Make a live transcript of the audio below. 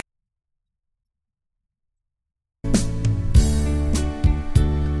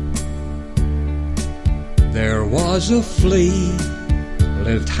was a flea,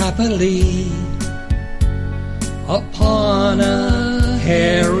 lived happily upon a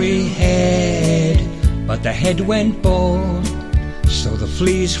hairy head, but the head went bald, so the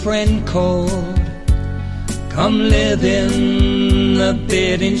flea's friend called, come live in the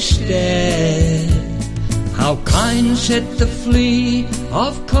beard instead. How kind, said the flea,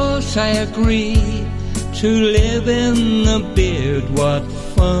 of course I agree, to live in the beard, what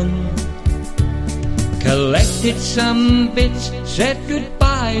fun. Collected some bits, said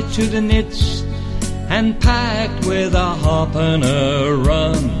goodbye to the nits, and packed with a hop and a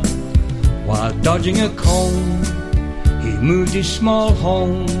run. While dodging a comb, he moved his small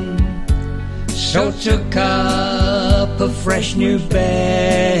home, so took up a fresh new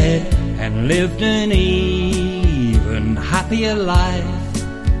bed, and lived an even happier life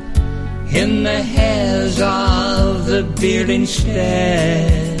in the hairs of the beard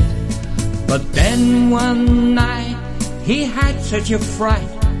instead. But then one night he had such a fright,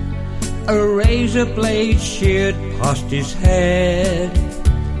 a razor blade sheared past his head.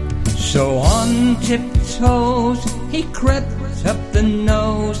 So on tiptoes he crept up the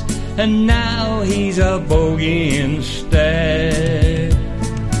nose, and now he's a bogey instead.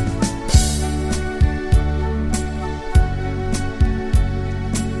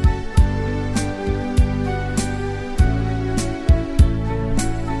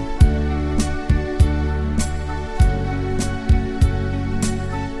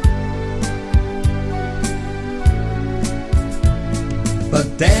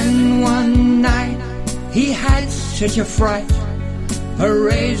 But then one night he had such a fright, a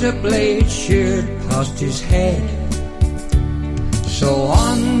razor blade sheared past his head. So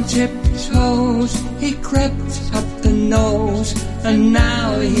on tiptoes he crept up the nose, and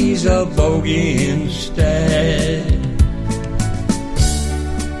now he's a bogey instead.